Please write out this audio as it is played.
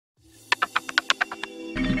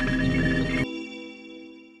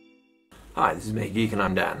Hi, this is Me Geek and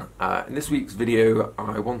I'm Dan. In this week's video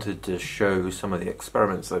I wanted to show some of the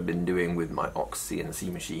experiments I've been doing with my Ox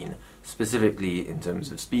CNC machine, specifically in terms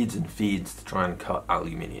of speeds and feeds to try and cut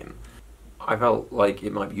aluminium. I felt like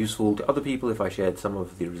it might be useful to other people if I shared some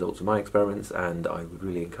of the results of my experiments, and I would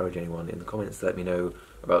really encourage anyone in the comments to let me know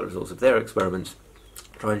about the results of their experiments.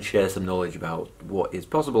 Try and share some knowledge about what is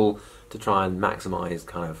possible to try and maximise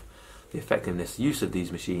kind of the effectiveness use of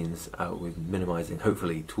these machines with minimising,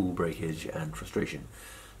 hopefully, tool breakage and frustration.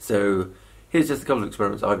 So here's just a couple of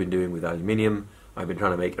experiments I've been doing with aluminium. I've been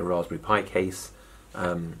trying to make a Raspberry Pi case. I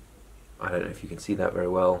don't know if you can see that very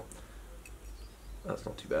well. That's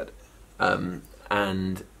not too bad.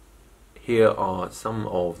 And here are some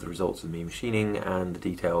of the results of me machining and the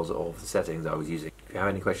details of the settings I was using. If you have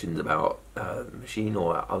any questions about the machine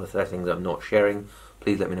or other settings I'm not sharing,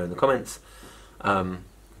 please let me know in the comments.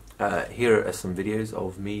 Here are some videos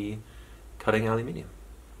of me cutting aluminium.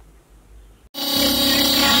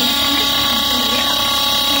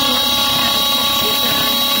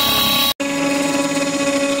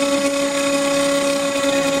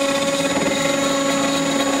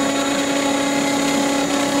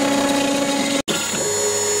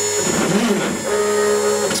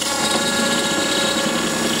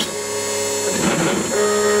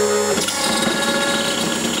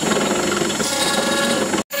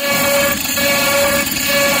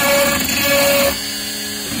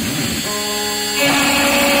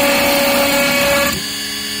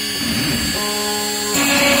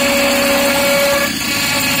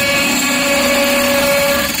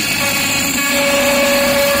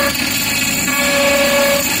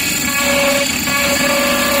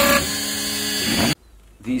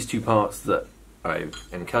 These two parts that I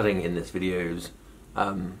am cutting in this videos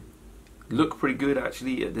look pretty good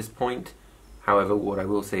actually at this point. However, what I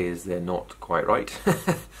will say is they're not quite right.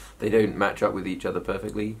 They don't match up with each other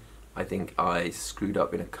perfectly. I think I screwed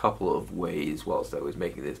up in a couple of ways whilst I was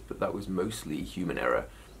making this, but that was mostly human error.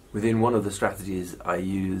 Within one of the strategies I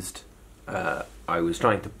used, I was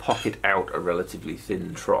trying to pocket out a relatively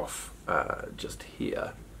thin trough just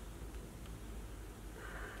here.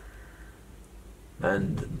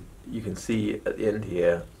 And you can see at the end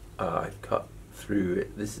here, I've cut through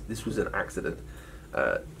it. This was an accident.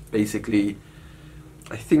 Basically,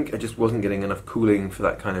 I think I just wasn't getting enough cooling for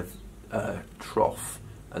that kind of trough,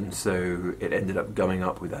 and so it ended up gumming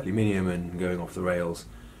up with aluminium and going off the rails.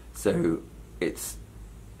 So it's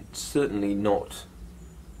certainly not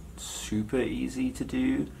super easy to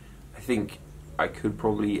do. I think I could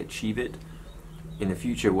probably achieve it. In the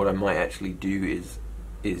future, what I might actually do is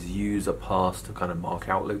use a pass to kind of mark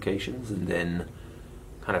out locations and then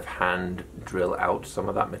kind of hand drill out some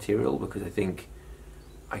of that material, because I think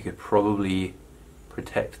I could probably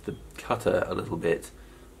protect the cutter a little bit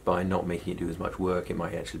by not making it do as much work. It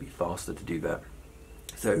might actually be faster to do that.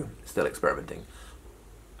 So, still experimenting.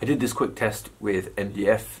 I did this quick test with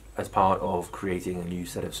MDF as part of creating a new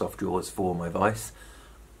set of soft drawers for my vise.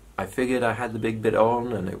 I figured I had the big bit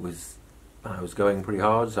on and I was going pretty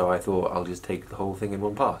hard, so I thought I'll just take the whole thing in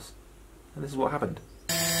one pass. And this is what happened.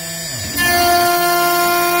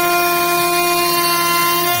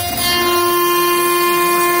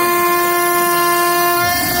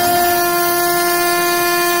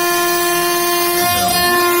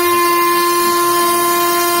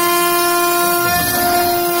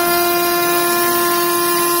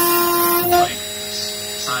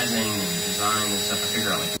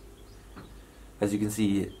 As you can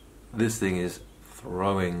see, this thing is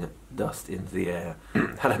throwing dust into the air.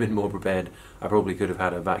 Had I been more prepared, I probably could have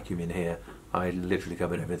had a vacuum in here. I literally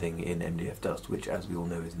covered everything in MDF dust, which, as we all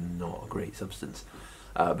know, is not a great substance.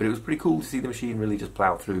 But it was pretty cool to see the machine really just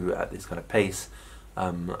plow through at this kind of pace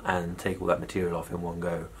and take all that material off in one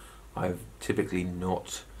go. I've typically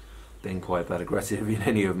not been quite that aggressive in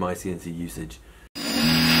any of my CNC usage.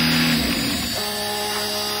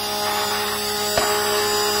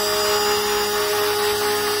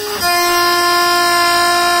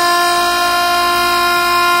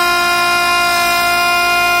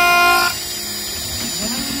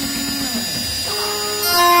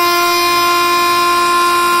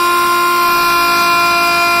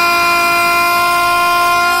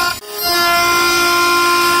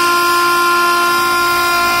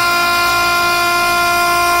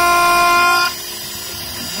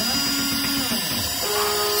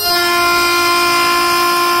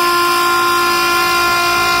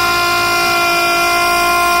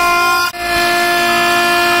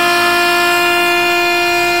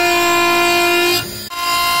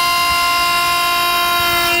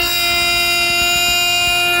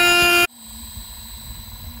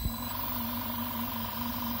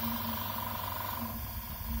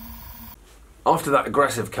 After that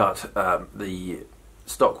aggressive cut, the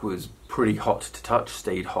stock was pretty hot to touch,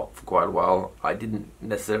 stayed hot for quite a while. I didn't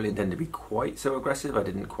necessarily intend to be quite so aggressive. I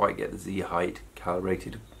didn't quite get the Z height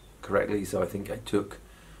calibrated correctly, so I think I took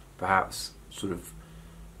perhaps sort of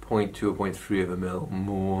 0.2 or 0.3 of a mil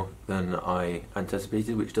more than I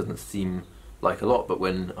anticipated, which doesn't seem like a lot, but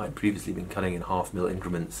when I'd previously been cutting in half mil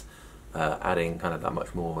increments, adding kind of that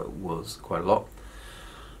much more was quite a lot.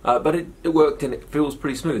 But it worked, and it feels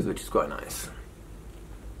pretty smooth, which is quite nice.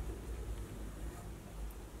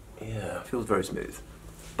 Yeah, it feels very smooth.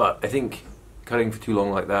 But I think cutting for too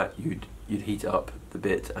long like that, you'd heat up the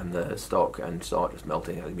bit and the stock and start just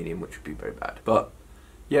melting aluminium, which would be very bad. But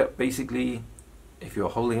yeah, basically, if you're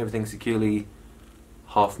holding everything securely,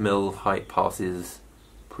 half mil height passes,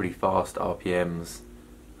 pretty fast RPMs,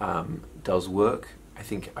 does work. I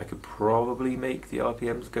think I could probably make the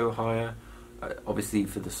RPMs go higher. Obviously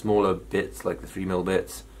for the smaller bits, like the 3 mil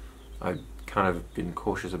bits, I've kind of been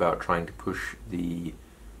cautious about trying to push the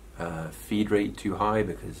feed rate too high,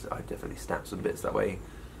 because I definitely snap some bits that way.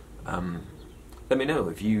 Let me know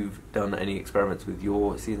if you've done any experiments with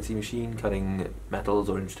your CNC machine, cutting metals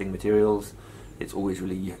or interesting materials. It's always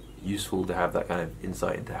really useful to have that kind of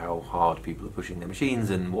insight into how hard people are pushing their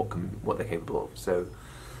machines and what they're capable of. So,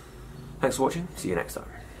 thanks for watching, see you next time.